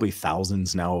probably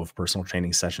thousands now of personal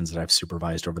training sessions that I've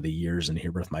supervised over the years and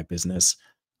here with my business,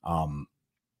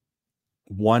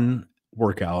 one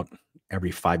workout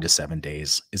every 5 to 7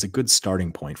 days is a good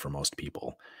starting point for most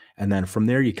people. And then from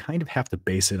there, you kind of have to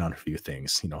base it on a few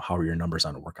things. You know, how are your numbers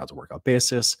on a workout to workout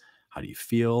basis? How do you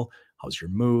feel? How's your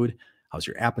mood? How's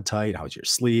your appetite? How's your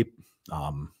sleep?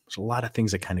 There's a lot of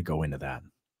things that kind of go into that.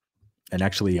 And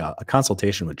actually, a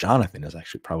consultation with Jonathan is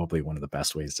actually probably one of the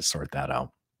best ways to sort that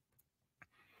out.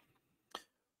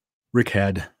 Rick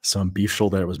had some beef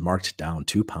shoulder that was marked down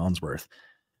 2 pounds worth.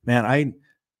 Man, I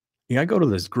go to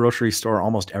this grocery store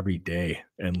almost every day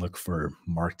and look for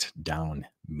marked down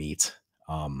meat.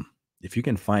 If you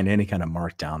can find any kind of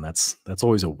marked down, that's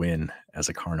always a win as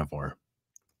a carnivore.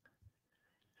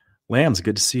 Lambs,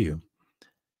 good to see you.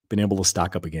 Been able to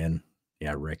stock up again.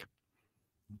 Yeah, Rick.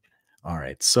 All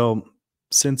right. So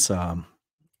since I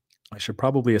should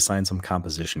probably assign some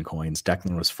composition coins.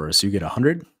 Declan was first. So you get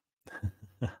 100.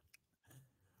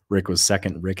 Rick was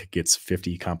second. Rick gets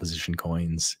 50 composition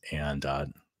coins. And,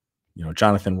 you know,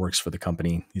 Jonathan works for the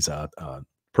company. He's a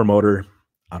promoter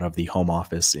out of the home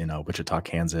office in Wichita,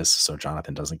 Kansas. So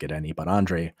Jonathan doesn't get any, but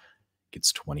Andre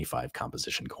gets 25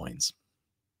 composition coins.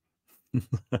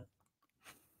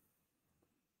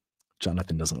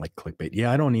 Jonathan doesn't like clickbait.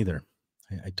 Yeah, I don't either.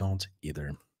 I don't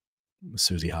either.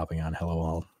 Susie hopping on. Hello,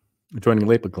 all. Joining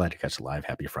late, but glad to catch it live.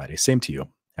 Happy Friday. Same to you.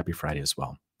 Happy Friday as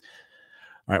well.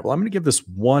 All right. Well, I'm going to give this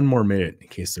one more minute in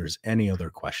case there's any other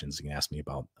questions you can ask me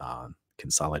about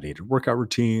consolidated workout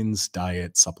routines,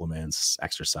 diet, supplements,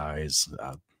 exercise,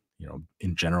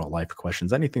 in general life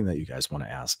questions, anything that you guys want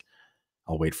to ask.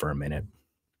 I'll wait for a minute.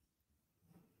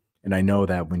 And I know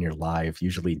that when you're live,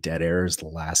 usually dead air is the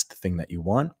last thing that you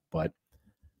want, but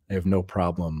I have no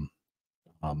problem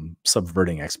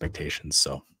subverting expectations.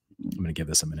 So I'm going to give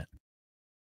this a minute.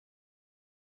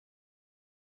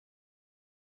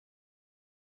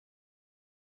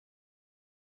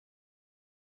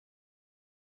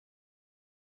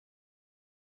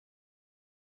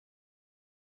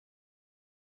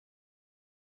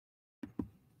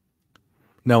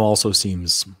 Now, also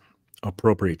seems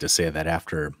appropriate to say that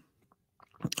after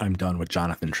I'm done with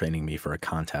Jonathan training me for a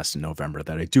contest in November,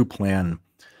 that I do plan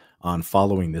on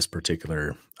following this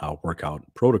particular workout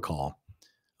protocol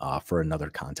for another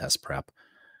contest prep.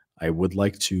 I would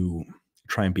like to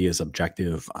try and be as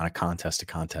objective on a contest to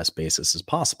contest basis as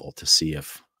possible to see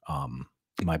if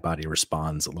my body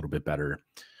responds a little bit better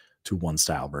to one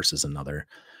style versus another.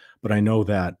 But I know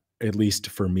that, at least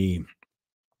for me,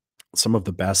 some of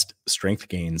the best strength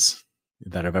gains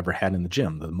that I've ever had in the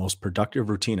gym, the most productive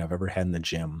routine I've ever had in the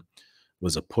gym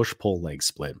was a push pull leg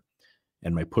split.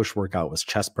 And my push workout was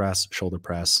chest press, shoulder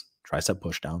press, tricep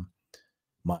push down.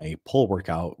 My pull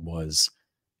workout was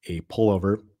a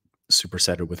pullover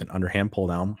supersetted with an underhand pull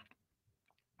down,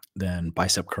 then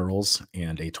bicep curls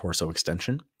and a torso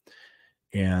extension.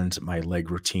 And my leg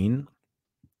routine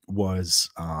was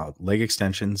leg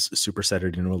extensions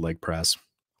supersetted into a leg press,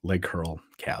 leg curl,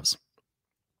 calves.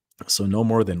 So no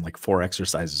more than like 4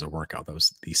 exercises a workout. That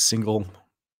was the single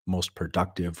most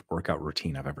productive workout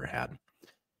routine I've ever had.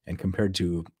 And compared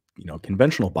to,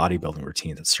 conventional bodybuilding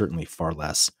routine, that's certainly far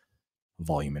less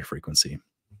volume and frequency.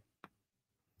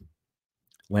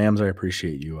 Lambs, I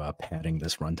appreciate you padding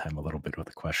this runtime a little bit with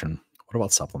a question. What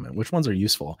about supplement? Which ones are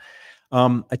useful?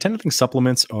 I tend to think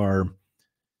supplements are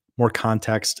more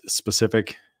context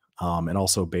specific and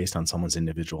also based on someone's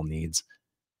individual needs.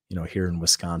 Here in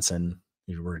Wisconsin,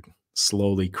 we're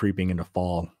slowly creeping into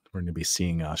fall. We're going to be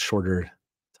seeing a shorter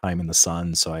time in the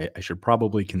sun. So I should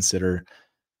probably consider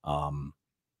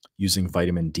using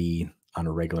vitamin D on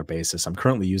a regular basis. I'm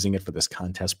currently using it for this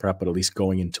contest prep, but at least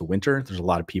going into winter, there's a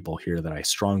lot of people here that I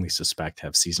strongly suspect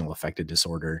have seasonal affective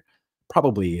disorder,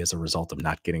 probably as a result of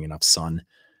not getting enough sun.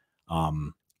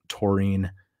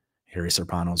 Taurine, Harry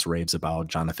Serpanos raves about.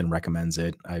 Jonathan recommends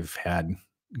it. I've had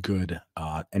good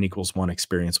N=1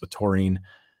 experience with taurine.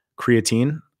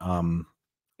 Creatine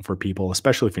for people,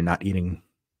 especially if you're not eating,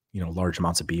 large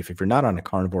amounts of beef. If you're not on a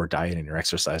carnivore diet and you're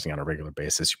exercising on a regular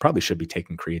basis, you probably should be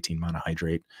taking creatine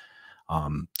monohydrate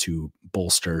to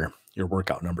bolster your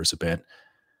workout numbers a bit.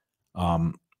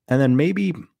 And then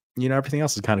maybe, everything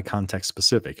else is kind of context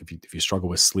specific. If you struggle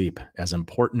with sleep, as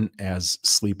important as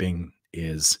sleeping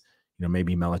is,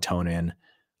 maybe melatonin,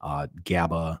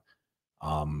 GABA.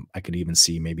 I could even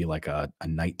see maybe like a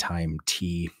nighttime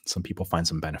tea. Some people find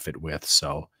some benefit with.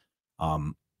 So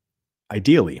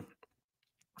ideally,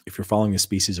 if you're following a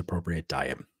species appropriate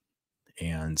diet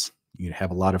and you have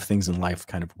a lot of things in life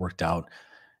kind of worked out,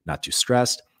 not too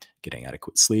stressed, getting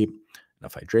adequate sleep,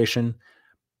 enough hydration,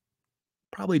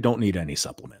 probably don't need any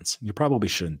supplements. You probably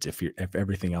shouldn't if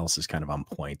everything else is kind of on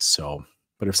point. So,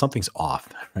 but if something's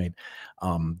off, right,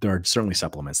 there are certainly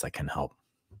supplements that can help.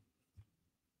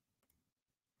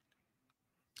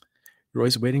 You're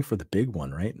always waiting for the big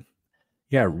one, right?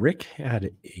 Yeah, Rick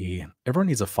had everyone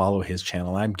needs to follow his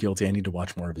channel. I'm guilty. I need to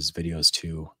watch more of his videos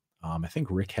too. I think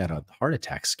Rick had a heart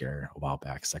attack scare a while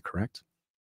back. Is that correct?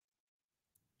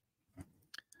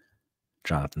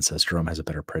 Jonathan says Jerome has a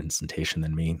better presentation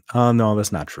than me. No,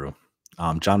 that's not true.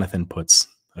 Jonathan puts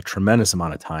a tremendous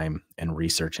amount of time and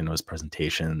research into his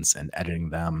presentations and editing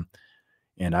them.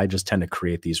 And I just tend to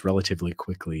create these relatively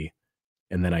quickly.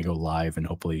 And then I go live and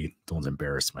hopefully don't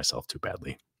embarrass myself too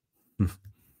badly.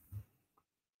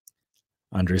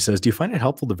 Andre says, do you find it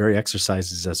helpful to vary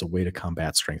exercises as a way to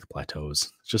combat strength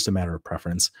plateaus? It's just a matter of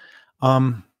preference.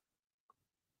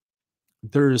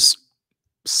 There's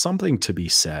something to be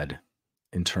said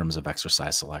in terms of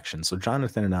exercise selection. So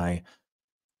Jonathan and I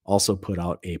also put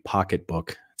out a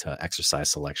pocketbook to exercise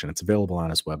selection. It's available on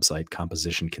his website,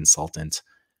 Composition Consultant.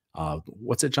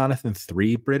 What's it, Jonathan?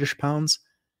 3 British pounds?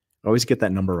 I always get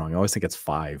that number wrong. I always think it's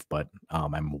 5, but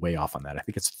I'm way off on that. I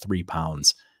think it's 3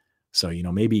 pounds. So,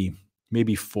 maybe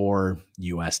 $4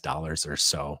 US or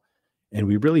so. And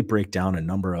we really break down a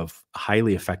number of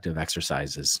highly effective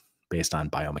exercises based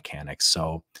on biomechanics.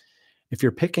 So If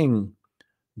you're picking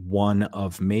one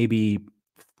of maybe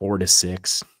 4 to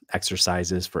 6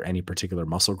 exercises for any particular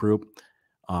muscle group,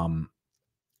 um,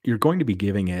 you're going to be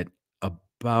giving it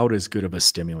about as good of a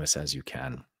stimulus as you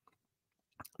can.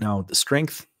 Now, the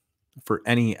strength for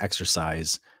any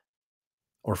exercise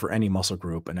or for any muscle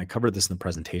group, and I covered this in the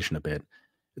presentation a bit,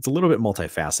 it's a little bit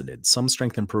multifaceted. Some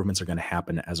strength improvements are going to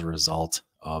happen as a result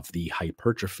of the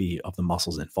hypertrophy of the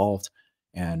muscles involved.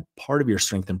 And part of your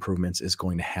strength improvements is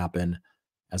going to happen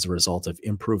as a result of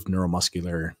improved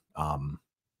neuromuscular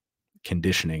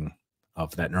conditioning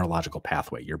of that neurological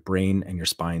pathway. Your brain and your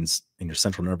spines and your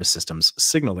central nervous systems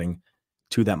signaling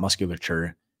to that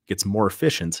musculature gets more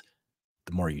efficient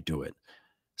the more you do it.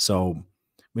 So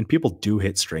when people do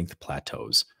hit strength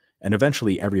plateaus, and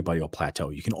eventually everybody will plateau,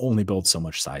 you can only build so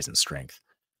much size and strength.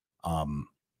 Um,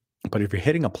 but if you're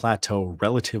hitting a plateau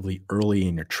relatively early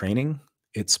in your training,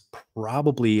 it's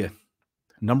probably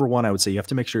number one, I would say you have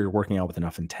to make sure you're working out with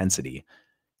enough intensity.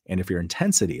 And if your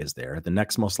intensity is there, the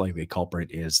next most likely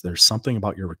culprit is there's something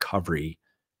about your recovery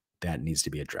that needs to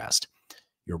be addressed.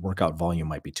 Your workout volume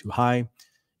might be too high.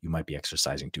 You might be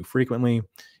exercising too frequently. You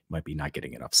might be not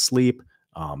getting enough sleep.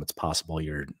 It's possible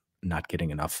you're not getting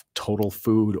enough total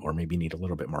food, or maybe need a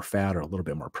little bit more fat or a little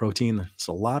bit more protein. It's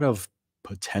a lot of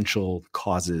potential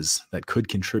causes that could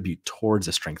contribute towards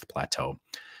a strength plateau.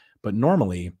 But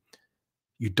normally,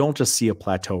 you don't just see a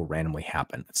plateau randomly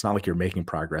happen. It's not like you're making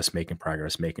progress, making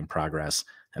progress, making progress,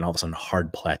 and all of a sudden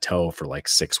hard plateau for like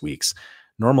 6 weeks.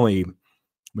 Normally,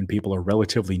 when people are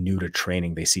relatively new to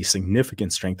training, they see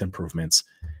significant strength improvements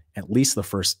at least the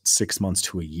first 6 months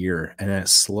to a year, and then it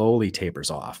slowly tapers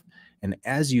off. And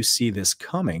as you see this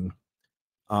coming,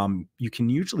 you can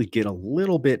usually get a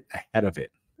little bit ahead of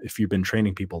it if you've been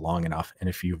training people long enough, and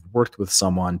if you've worked with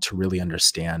someone to really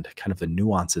understand kind of the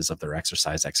nuances of their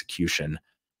exercise execution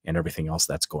and everything else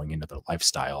that's going into their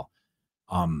lifestyle.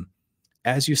 Um,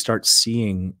 as you start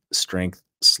seeing strength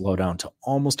slow down to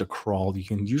almost a crawl, you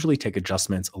can usually take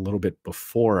adjustments a little bit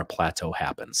before a plateau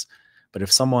happens. But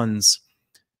if someone's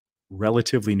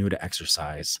relatively new to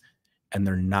exercise and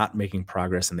they're not making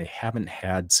progress and they haven't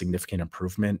had significant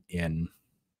improvement in,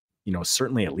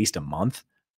 certainly at least a month,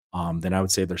 then I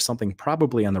would say there's something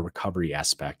probably on the recovery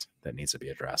aspect that needs to be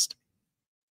addressed.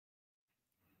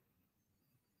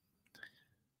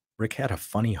 Rick had a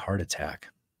funny heart attack.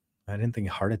 I didn't think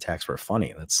heart attacks were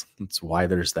funny. That's why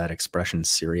there's that expression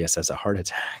serious as a heart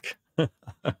attack.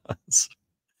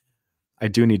 I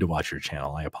do need to watch your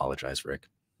channel. I apologize, Rick.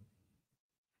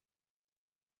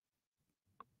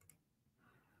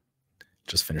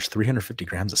 Just finished 350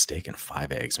 grams of steak and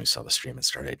 5 eggs. We saw the stream and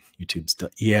started. YouTube's done.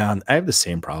 Yeah, I have the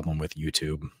same problem with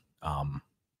YouTube.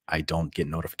 I don't get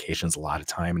notifications a lot of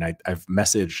time, and I've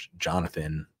messaged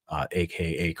Jonathan,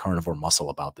 aka Carnivore Muscle,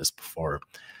 about this before.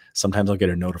 Sometimes I'll get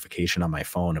a notification on my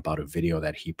phone about a video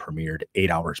that he premiered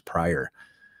 8 hours prior.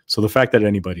 So the fact that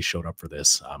anybody showed up for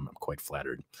this, I'm quite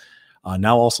flattered.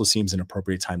 Now also seems an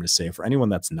appropriate time to say, for anyone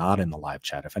that's not in the live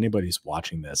chat, if anybody's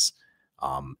watching this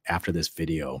after this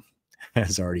video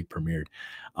has already premiered,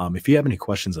 if you have any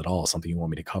questions at all, something you want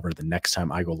me to cover the next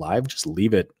time I go live, just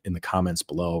leave it in the comments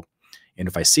below. And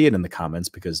if I see it in the comments,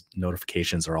 because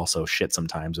notifications are also shit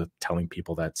sometimes with telling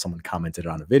people that someone commented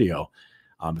on a video,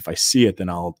 if I see it, then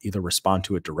I'll either respond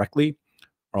to it directly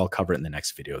or I'll cover it in the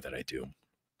next video that I do.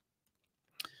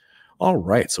 All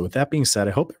right. So with that being said,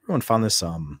 I hope everyone found this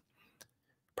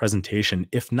presentation,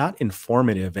 if not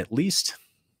informative, at least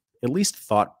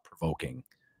thought-provoking.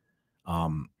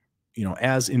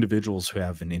 As individuals who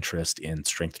have an interest in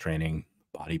strength training,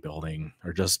 bodybuilding,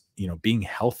 or just, being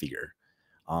healthier,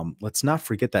 let's not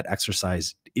forget that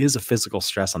exercise is a physical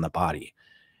stress on the body,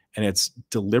 and it's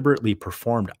deliberately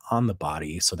performed on the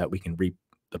body so that we can reap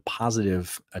the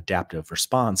positive adaptive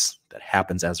response that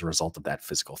happens as a result of that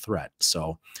physical threat.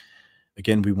 So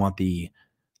again, we want the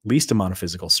least amount of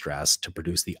physical stress to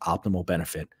produce the optimal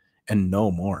benefit and no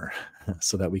more,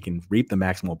 so that we can reap the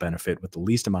maximal benefit with the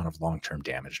least amount of long-term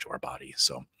damage to our body.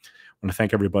 So I want to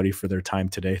thank everybody for their time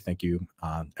today. Thank you,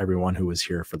 everyone who was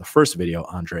here for the first video,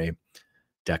 Andre,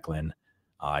 Declan,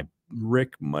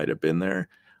 Rick might have been there.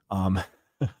 I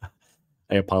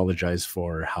apologize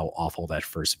for how awful that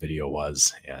first video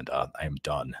was, and I am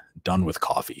done with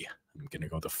coffee. I'm going to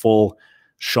go the full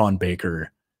Sean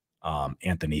Baker,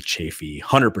 Anthony Chafee,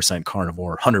 100%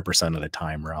 carnivore, 100% of the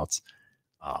time routes.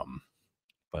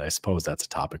 But I suppose that's a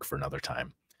topic for another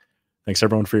time. Thanks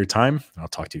everyone for your time. I'll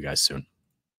talk to you guys soon.